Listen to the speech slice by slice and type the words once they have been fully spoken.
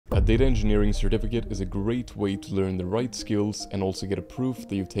data engineering certificate is a great way to learn the right skills and also get a proof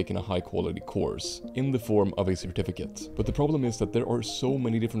that you've taken a high quality course in the form of a certificate. But the problem is that there are so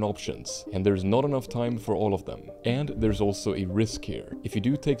many different options and there's not enough time for all of them. And there's also a risk here. If you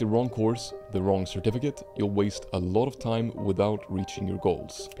do take the wrong course, the wrong certificate, you'll waste a lot of time without reaching your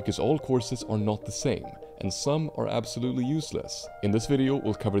goals, because all courses are not the same and some are absolutely useless. In this video,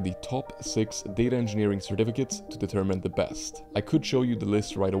 we'll cover the top 6 data engineering certificates to determine the best. I could show you the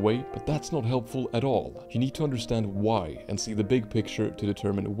list right away, but that's not helpful at all. You need to understand why and see the big picture to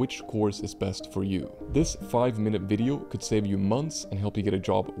determine which course is best for you. This 5-minute video could save you months and help you get a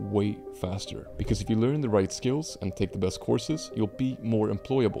job way faster. Because if you learn the right skills and take the best courses, you'll be more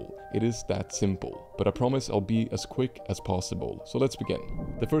employable. It is that simple. But I promise I'll be as quick as possible. So let's begin.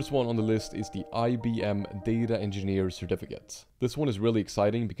 The first one on the list is the IBM Data Engineer Certificate. This one is really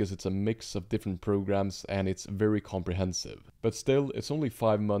exciting because it's a mix of different programs and it's very comprehensive. But still, it's only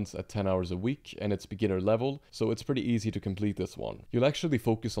 5 months at 10 hours a week and it's beginner level, so it's pretty easy to complete this one. You'll actually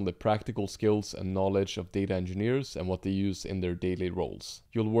focus on the practical skills and knowledge of data engineers and what they use in their daily roles.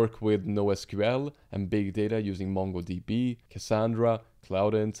 You'll work with NoSQL and big data using MongoDB, Cassandra,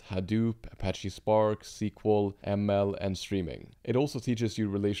 Cloudint, Hadoop, Apache Spark, SQL, ML, and streaming. It also teaches you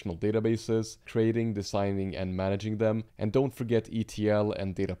relational databases, creating, designing, and managing them. And don't forget ETL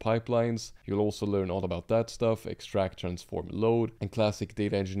and data pipelines. You'll also learn all about that stuff, extract, transform, load, and classic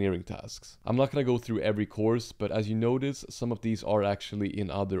data engineering tasks. I'm not going to go through every course, but as you notice, some of these are actually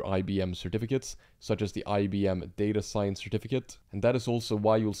in other IBM certificates, such as the IBM Data Science Certificate. And that is also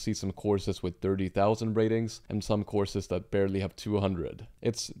why you'll see some courses with 30,000 ratings and some courses that barely have 200.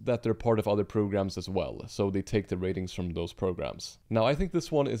 It's that they're part of other programs as well, so they take the ratings from those programs. Now, I think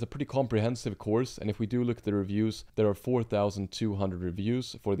this one is a pretty comprehensive course, and if we do look at the reviews, there are 4,200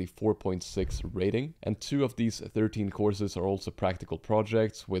 reviews for the 4.6 rating, and 2 of these 13 courses are also practical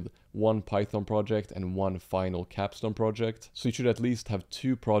projects with 1 Python project and 1 final capstone project. So you should at least have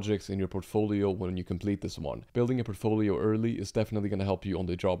 2 projects in your portfolio when you complete this one. Building a portfolio early is definitely going to help you on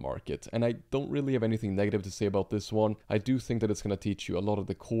the job market. And I don't really have anything negative to say about this one. I do think that it's going to teach you a lot of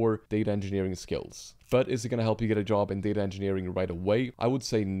the core data engineering skills. But is it going to help you get a job in data engineering right away? I would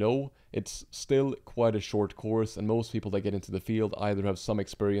say no. It's still quite a short course, and most people that get into the field either have some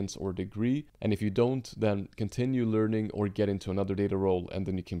experience or degree. And if you don't, then continue learning or get into another data role, and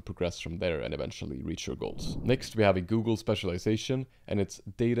then you can progress from there and eventually reach your goals. Next, we have a Google specialization, and it's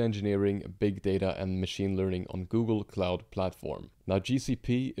data engineering, big data, and machine learning on Google Cloud Platform. Now,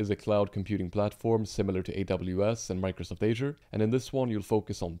 GCP is a cloud computing platform similar to AWS and Microsoft Azure, and in this one you'll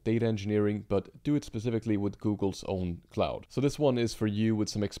focus on data engineering, but do it specifically with Google's own cloud. So this one is for you with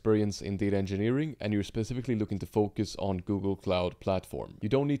some experience in data engineering, and you're specifically looking to focus on Google Cloud Platform. You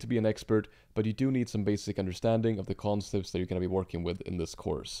don't need to be an expert, but you do need some basic understanding of the concepts that you're going to be working with in this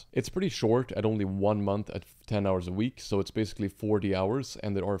course. It's pretty short at only 1 month at 10 hours a week, so it's basically 40 hours,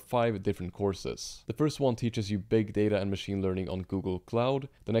 and there are 5 different courses. The first one teaches you big data and machine learning on Google Cloud.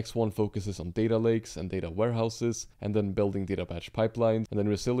 The next one focuses on data lakes and data warehouses, and then building data batch pipelines, and then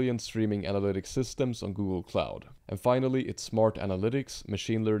resilient streaming analytics systems on Google Cloud. And finally, it's smart analytics,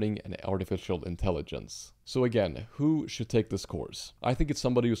 machine learning, and artificial intelligence. So again, who should take this course? I think it's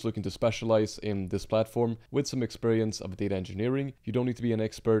somebody who's looking to specialize in this platform with some experience of data engineering. You don't need to be an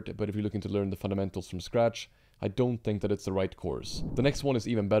expert, but if you're looking to learn the fundamentals from scratch, I don't think that it's the right course. The next one is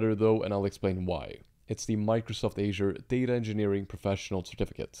even better though, and I'll explain why. It's the Microsoft Azure Data Engineering Professional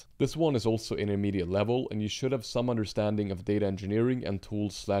Certificate. This one is also intermediate level, and you should have some understanding of data engineering and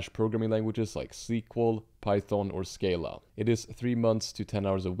tools/programming languages like SQL, Python, or Scala. It is 3 months to 10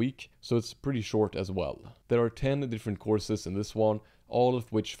 hours a week, so it's pretty short as well. There are 10 different courses in this one, all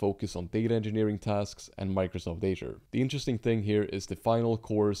of which focus on data engineering tasks and Microsoft Azure. The interesting thing here is the final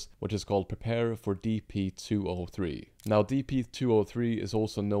course, which is called Prepare for DP203. Now, DP203 is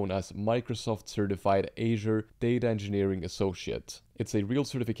also known as Microsoft Certified Azure Data Engineering Associate. It's a real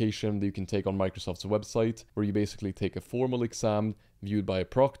certification that you can take on Microsoft's website, where you basically take a formal exam viewed by a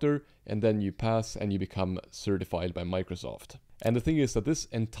proctor, and then you pass and you become certified by Microsoft. And the thing is that this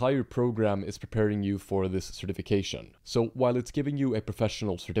entire program is preparing you for this certification. So while it's giving you a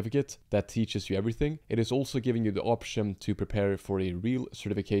professional certificate that teaches you everything, it is also giving you the option to prepare for a real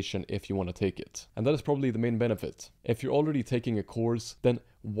certification if you want to take it. And that is probably the main benefit. If you're already taking a course, then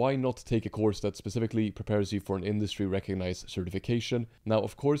why not take a course that specifically prepares you for an industry recognized certification? Now,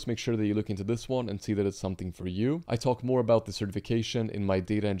 of course, make sure that you look into this one and see that it's something for you. I talk more about the certification in my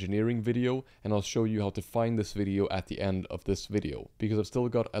data engineering video, and I'll show you how to find this video at the end of this video, because I've still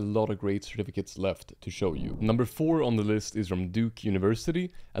got a lot of great certificates left to show you. Number 4 on the list is from Duke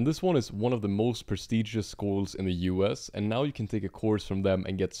University, and this one is one of the most prestigious schools in the US, and now you can take a course from them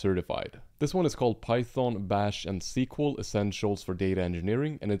and get certified. This one is called Python, Bash, and SQL Essentials for Data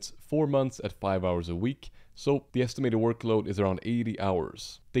Engineering, and it's 4 months at 5 hours a week, so the estimated workload is around 80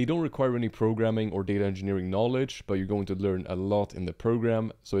 hours. They don't require any programming or data engineering knowledge, but you're going to learn a lot in the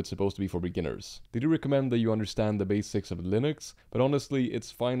program, so it's supposed to be for beginners. They do recommend that you understand the basics of Linux, but honestly, it's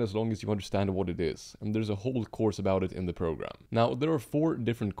fine as long as you understand what it is, and there's a whole course about it in the program. Now, there are 4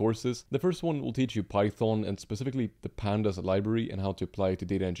 different courses. The first one will teach you Python, and specifically the Pandas library and how to apply it to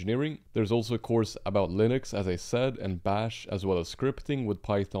data engineering. There's also a course about Linux, as I said, and Bash, as well as scripting with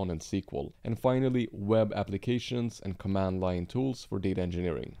Python and SQL. And finally, web applications and command line tools for data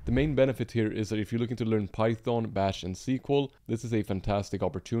engineering. The main benefit here is that if you're looking to learn Python, Bash, and SQL, this is a fantastic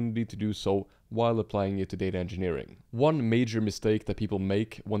opportunity to do so while applying it to data engineering. One major mistake that people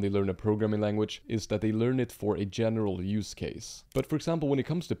make when they learn a programming language is that they learn it for a general use case. But for example, when it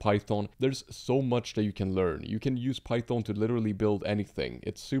comes to Python, there's so much that you can learn. You can use Python to literally build anything.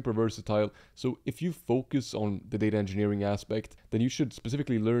 It's super versatile. So if you focus on the data engineering aspect, then you should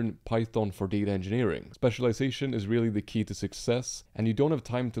specifically learn Python for data engineering. Specialization is really the key to success, and you don't have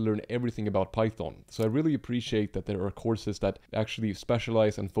time to learn everything about Python. So I really appreciate that there are courses that actually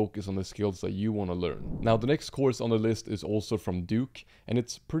specialize and focus on the skills that you want to learn. Now, the next course on the list is also from Duke, and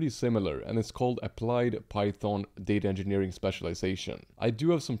it's pretty similar, and it's called Applied Python Data Engineering Specialization. I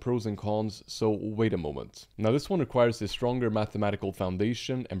do have some pros and cons, so wait a moment. Now, this one requires a stronger mathematical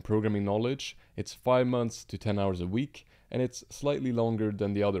foundation and programming knowledge. It's 5 months to 10 hours a week, and it's slightly longer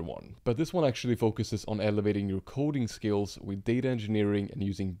than the other one. But this one actually focuses on elevating your coding skills with data engineering and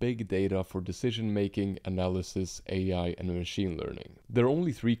using big data for decision making, analysis, AI, and machine learning. There are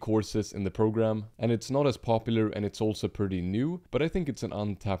only 3 courses in the program, and it's not as popular, and it's also pretty new, but I think it's an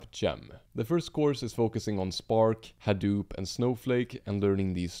untapped gem. The first course is focusing on Spark, Hadoop, and Snowflake, and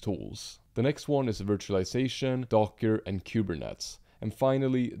learning these tools. The next one is virtualization, Docker, and Kubernetes. And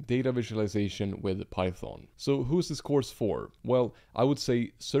finally, data visualization with Python. So who's this course for? Well, I would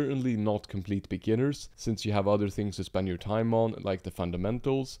say certainly not complete beginners, since you have other things to spend your time on, like the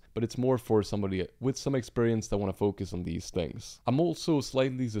fundamentals, but it's more for somebody with some experience that want to focus on these things. I'm also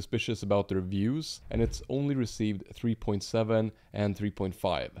slightly suspicious about the reviews, and it's only received 3.7 and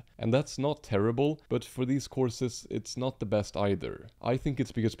 3.5. And that's not terrible, but for these courses, it's not the best either. I think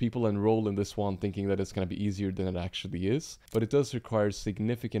it's because people enroll in this one thinking that it's going to be easier than it actually is, but it does requires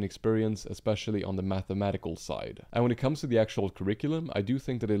significant experience, especially on the mathematical side. And when it comes to the actual curriculum, I do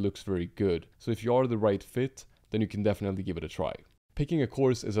think that it looks very good. So if you are the right fit, then you can definitely give it a try. Picking a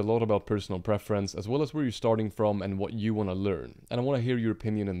course is a lot about personal preference, as well as where you're starting from and what you want to learn. And I want to hear your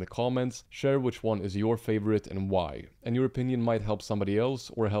opinion in the comments. Share which one is your favorite and why. And your opinion might help somebody else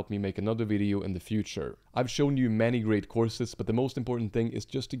or help me make another video in the future. I've shown you many great courses, but the most important thing is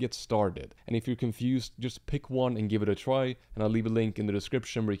just to get started. And if you're confused, just pick one and give it a try, and I'll leave a link in the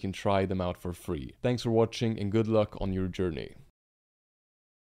description where you can try them out for free. Thanks for watching and good luck on your journey.